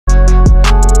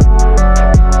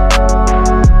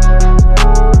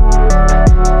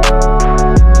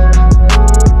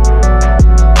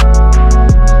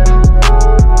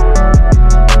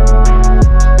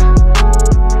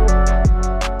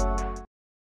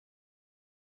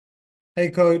Hey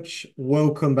coach,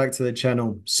 welcome back to the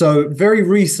channel. So very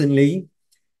recently,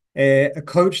 a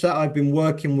coach that I've been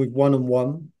working with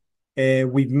one-on-one,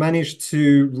 we've managed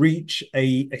to reach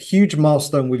a huge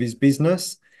milestone with his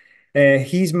business.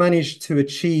 He's managed to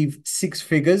achieve six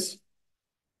figures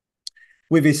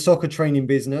with his soccer training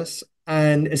business.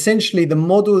 And essentially the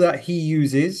model that he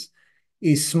uses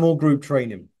is small group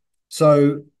training.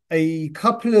 So a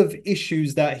couple of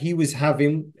issues that he was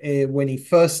having when he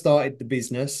first started the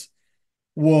business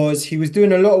was he was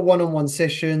doing a lot of one-on-one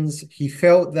sessions. He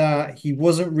felt that he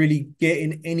wasn't really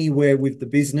getting anywhere with the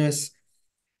business.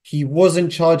 He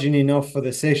wasn't charging enough for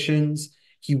the sessions.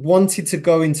 He wanted to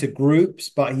go into groups,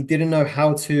 but he didn't know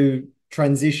how to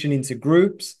transition into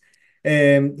groups.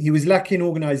 He was lacking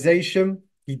organization.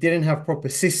 He didn't have proper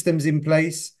systems in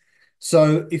place.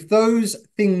 So if those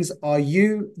things are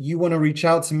you want to reach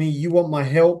out to me, you want my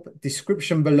help,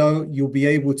 description below, you'll be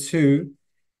able to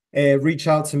reach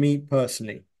out to me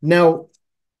personally. Now,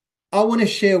 I want to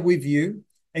share with you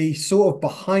a sort of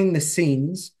behind the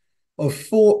scenes of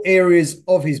four areas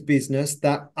of his business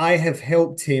that I have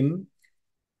helped him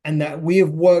and that we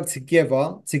have worked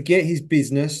together to get his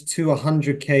business to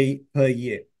 100K per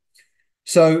year.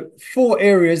 So four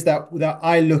areas that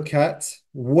I look at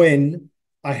when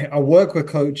I work with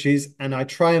coaches and I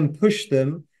try and push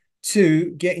them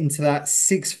to get into that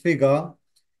six-figure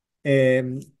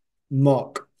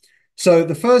mark. So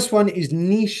the first one is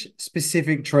niche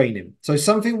specific training. So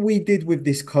something we did with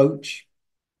this coach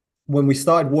when we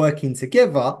started working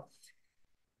together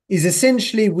is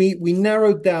essentially we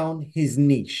narrowed down his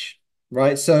niche,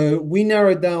 right? So we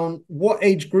narrowed down what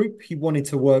age group he wanted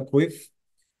to work with,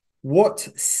 what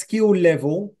skill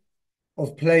level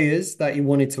of players that he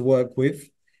wanted to work with,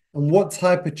 and what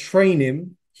type of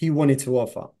training he wanted to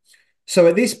offer. So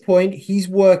at this point, he's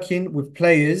working with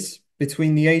players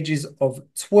between the ages of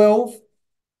 12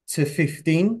 to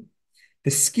 15.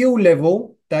 The skill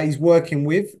level that he's working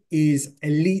with is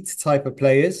elite type of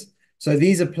players. So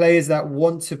these are players that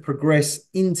want to progress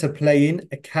into playing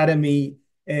academy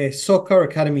soccer,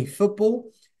 academy football.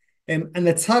 And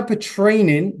the type of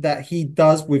training that he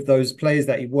does with those players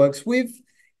that he works with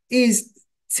is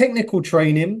technical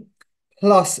training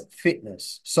plus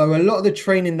fitness. So a lot of the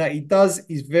training that he does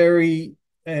is very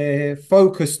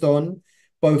focused on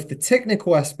both the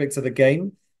technical aspects of the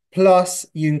game, plus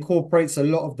he incorporates a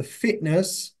lot of the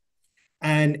fitness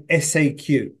and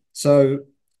SAQ. So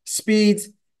speed,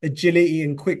 agility,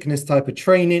 and quickness type of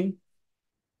training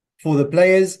for the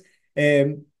players.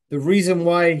 The reason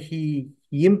why he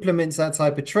implements that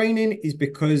type of training is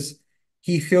because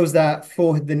he feels that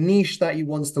for the niche that he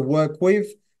wants to work with,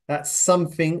 that's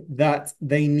something that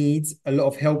they need a lot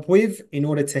of help with in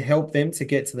order to help them to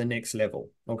get to the next level.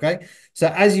 Okay. So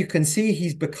as you can see,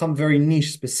 he's become very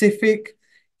niche specific.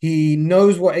 He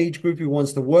knows what age group he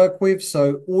wants to work with.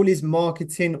 So all his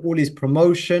marketing, all his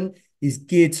promotion is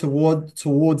geared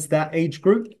towards that age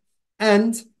group.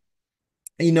 And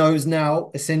he knows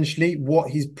now essentially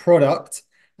what his product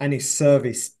and his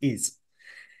service is.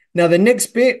 Now, the next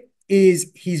bit is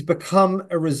he's become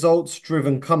a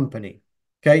results-driven company.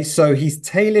 Okay, so he's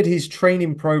tailored his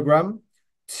training program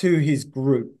to his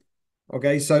group.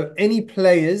 Okay, so any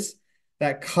players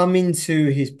that come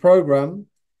into his program,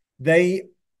 they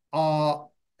are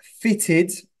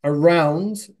fitted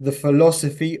around the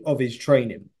philosophy of his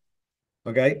training.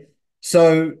 Okay,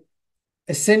 so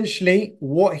essentially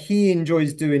what he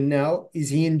enjoys doing now is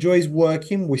he enjoys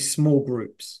working with small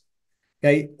groups.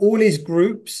 Okay, all his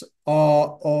groups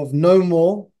are of no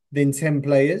more than 10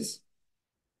 players.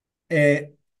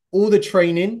 All the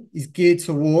training is geared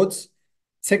towards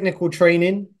technical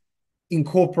training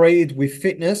incorporated with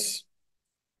fitness,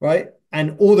 right?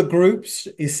 And all the groups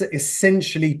is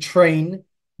essentially train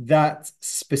that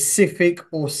specific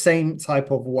or same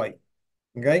type of way.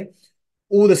 Okay.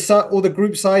 All the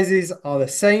group sizes are the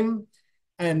same.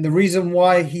 And the reason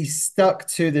why he's stuck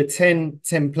to the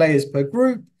 10 players per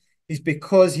group is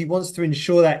because he wants to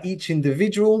ensure that each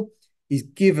individual is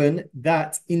given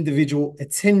that individual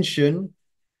attention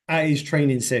at his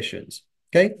training sessions.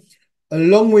 Okay.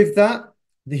 Along with that,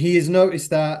 he has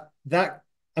noticed that that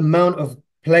amount of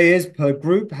players per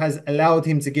group has allowed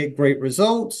him to get great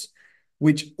results,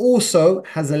 which also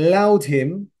has allowed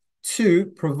him to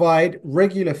provide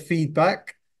regular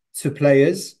feedback to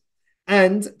players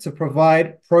and to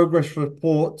provide progress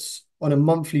reports on a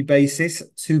monthly basis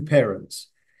to parents.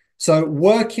 So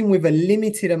working with a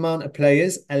limited amount of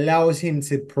players allows him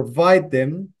to provide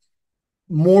them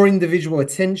more individual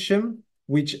attention,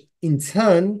 which in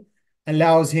turn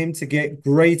allows him to get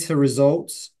greater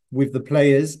results with the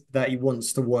players that he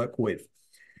wants to work with.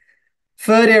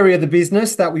 Third area of the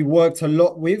business that we worked a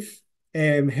lot with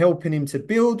helping him to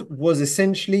build was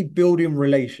essentially building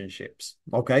relationships.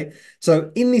 Okay.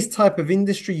 So in this type of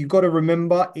industry, you got to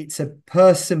remember it's a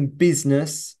person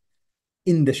business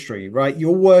industry, right?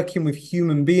 You're working with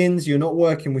human beings. You're not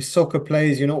working with soccer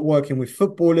players. You're not working with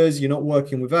footballers. You're not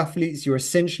working with athletes. You're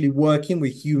essentially working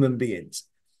with human beings.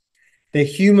 They're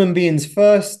human beings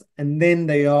first, and then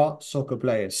they are soccer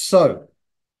players. So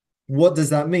what does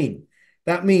that mean?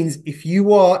 That means if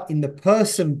you are in the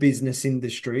person business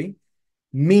industry,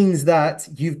 means that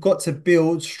you've got to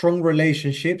build strong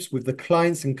relationships with the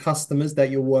clients and customers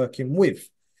that you're working with.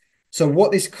 So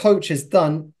what this coach has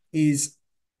done is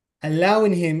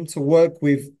allowing him to work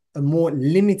with a more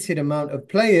limited amount of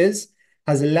players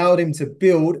has allowed him to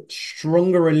build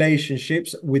stronger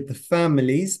relationships with the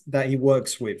families that he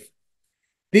works with.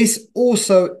 This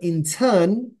also, in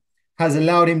turn, has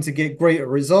allowed him to get greater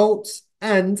results,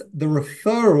 and the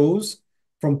referrals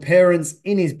from parents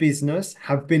in his business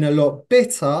have been a lot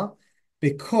better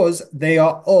because they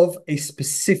are of a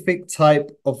specific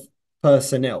type of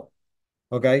personnel.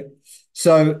 Okay.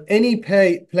 So any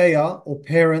player or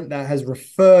parent that has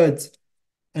referred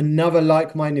another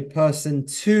like-minded person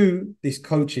to this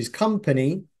coach's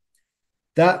company,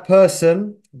 that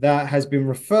person that has been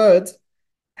referred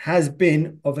has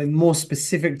been of a more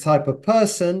specific type of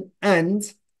person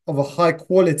and of a high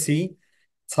quality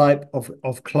type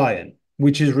of client,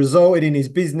 which has resulted in his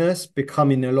business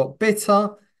becoming a lot better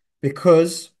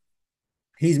because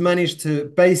he's managed to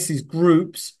base his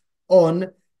groups on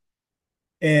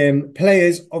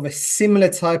players of a similar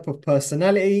type of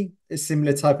personality, a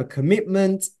similar type of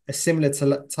commitment, a similar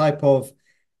type of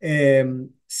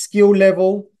skill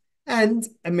level, and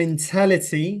a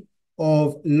mentality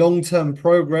of long-term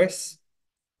progress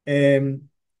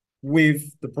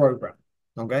with the program.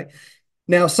 Okay.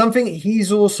 Now, something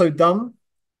he's also done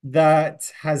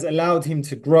that has allowed him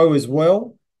to grow as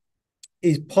well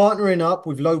is partnering up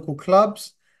with local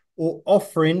clubs or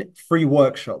offering free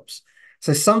workshops.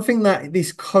 So something that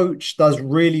this coach does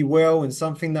really well and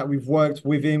something that we've worked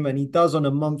with him and he does on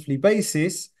a monthly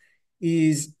basis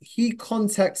is he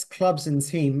contacts clubs and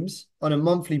teams on a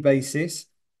monthly basis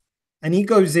and he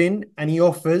goes in and he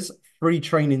offers free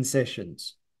training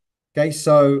sessions. Okay,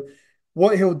 so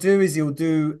what he'll do is he'll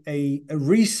do a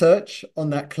research on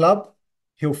that club.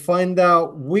 He'll find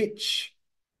out which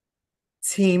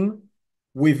team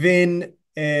within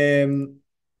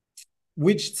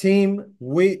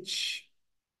which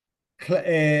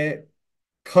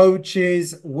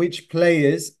coaches, which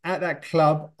players at that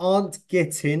club aren't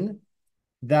getting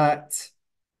that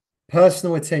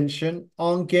personal attention,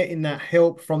 aren't getting that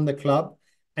help from the club.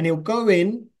 And he'll go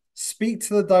in, speak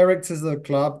to the directors of the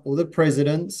club or the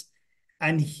presidents,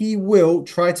 and he will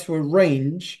try to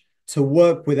arrange to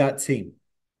work with that team.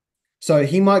 So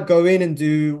he might go in and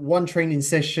do one training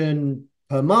session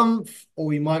per month,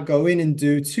 or he might go in and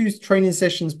do 2 training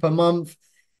sessions per month.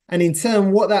 And in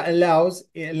turn, what that allows,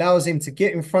 it allows him to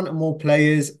get in front of more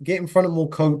players, get in front of more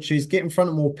coaches, get in front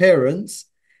of more parents.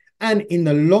 And in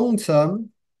the long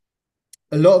term,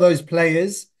 a lot of those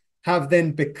players have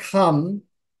then become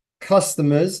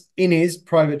customers in his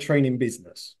private training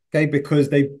business, okay? Because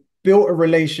they built a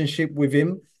relationship with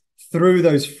him through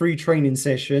those free training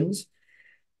sessions.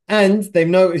 And they've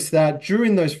noticed that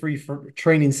during those free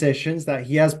training sessions that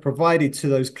he has provided to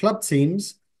those club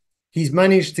teams, he's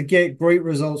managed to get great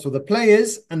results with the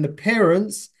players, and the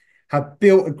parents have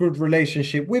built a good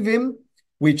relationship with him,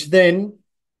 which then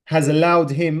has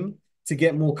allowed him to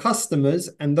get more customers.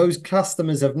 And those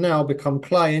customers have now become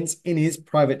clients in his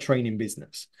private training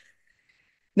business.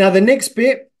 Now, the next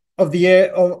bit of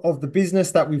the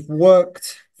business that we've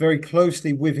worked very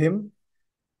closely with him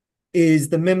is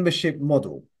the membership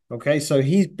model. Okay, so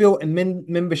he's built a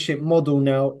membership model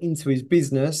now into his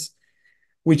business,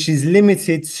 which is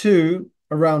limited to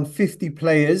around 50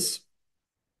 players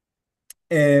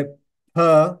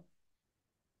per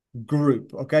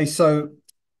group. Okay, so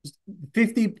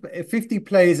 50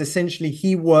 players essentially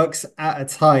he works at a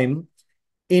time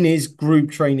in his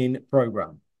group training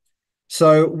program.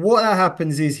 So what that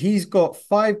happens is he's got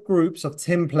 5 groups of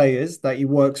 10 players that he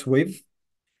works with,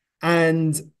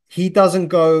 and he doesn't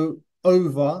go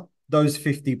over those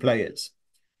 50 players.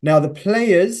 Now, the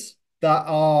players that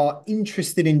are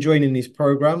interested in joining this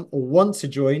program or want to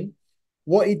join,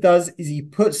 what he does is he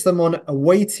puts them on a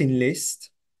waiting list,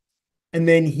 and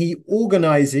then he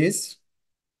organizes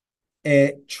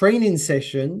training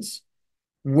sessions,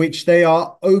 which they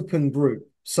are open group.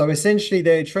 So essentially,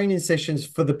 they're training sessions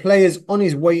for the players on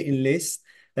his waiting list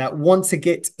that want to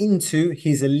get into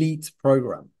his elite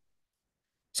program.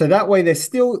 So that way they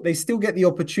still get the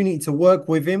opportunity to work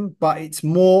with him, but it's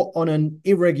more on an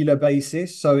irregular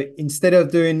basis. So instead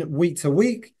of doing week to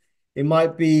week, it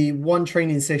might be one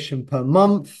training session per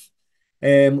month,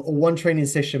 or one training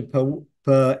session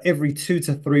per every 2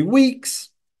 to 3 weeks.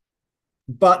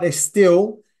 But they're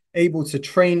still able to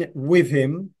train with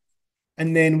him.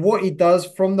 And then what he does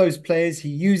from those players, he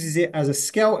uses it as a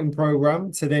scouting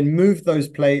program to then move those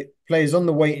players on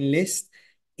the waiting list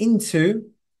into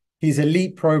his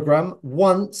elite program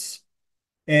once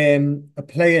a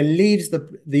player leaves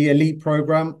the elite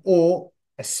program or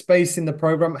a space in the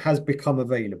program has become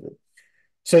available.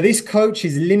 So this coach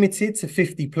is limited to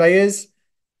 50 players,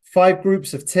 5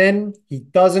 groups of 10. He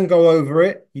doesn't go over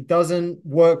it. He doesn't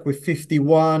work with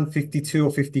 51, 52,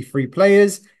 or 53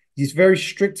 players. He's very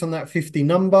strict on that 50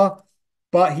 number,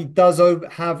 but he does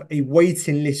have a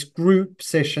waiting list group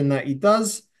session that he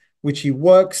does, which he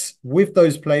works with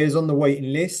those players on the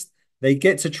waiting list. They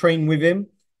get to train with him,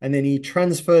 and then he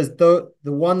transfers the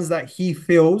ones that he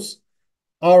feels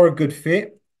are a good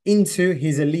fit into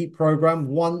his elite program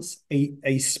once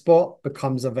a spot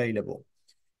becomes available.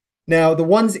 Now, the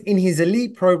ones in his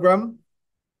elite program,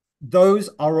 those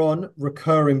are on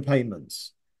recurring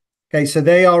payments. Okay, so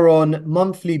they are on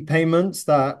monthly payments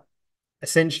that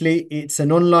essentially it's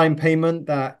an online payment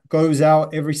that goes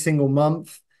out every single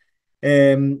month.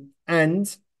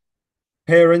 And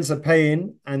parents are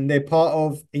paying and they're part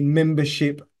of a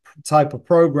membership type of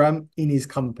program in his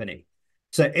company.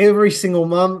 So every single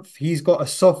month, he's got a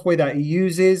software that he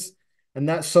uses, and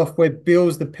that software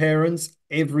bills the parents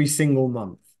every single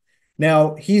month.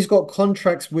 Now, he's got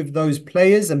contracts with those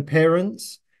players and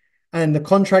parents, and the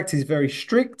contract is very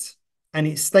strict, and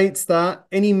it states that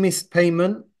any missed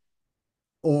payment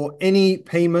or any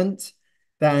payment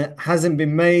that hasn't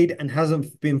been made and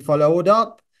hasn't been followed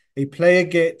up, a player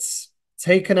gets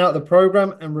taken out of the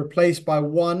program and replaced by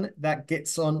one that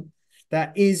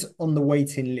is on the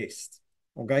waiting list.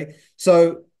 Okay,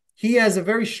 so he has a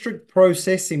very strict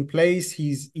process in place.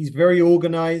 He's very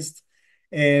organized,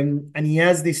 and he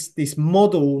has this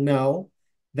model now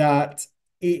that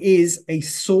it is a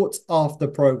sought after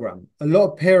program. A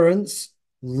lot of parents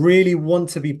really want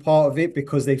to be part of it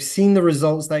because they've seen the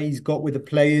results that he's got with the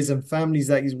players and families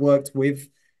that he's worked with,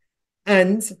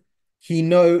 and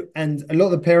and a lot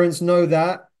of the parents know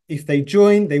that if they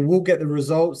join, they will get the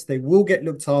results, they will get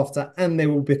looked after, and they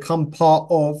will become part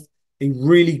of a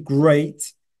really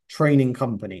great training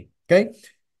company. Okay.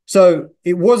 So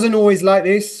it wasn't always like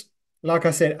this. Like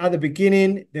I said, at the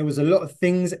beginning, there was a lot of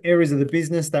things, areas of the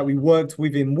business that we worked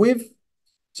with him with.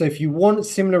 So if you want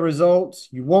similar results,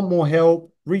 you want more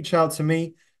help, reach out to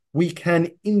me. We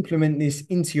can implement this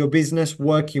into your business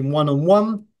working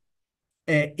one-on-one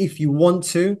if you want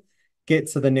to get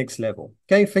to the next level.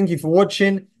 Okay. Thank you for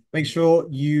watching. Make sure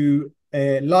you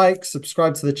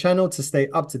subscribe to the channel to stay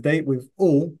up to date with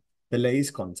all the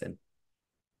latest content.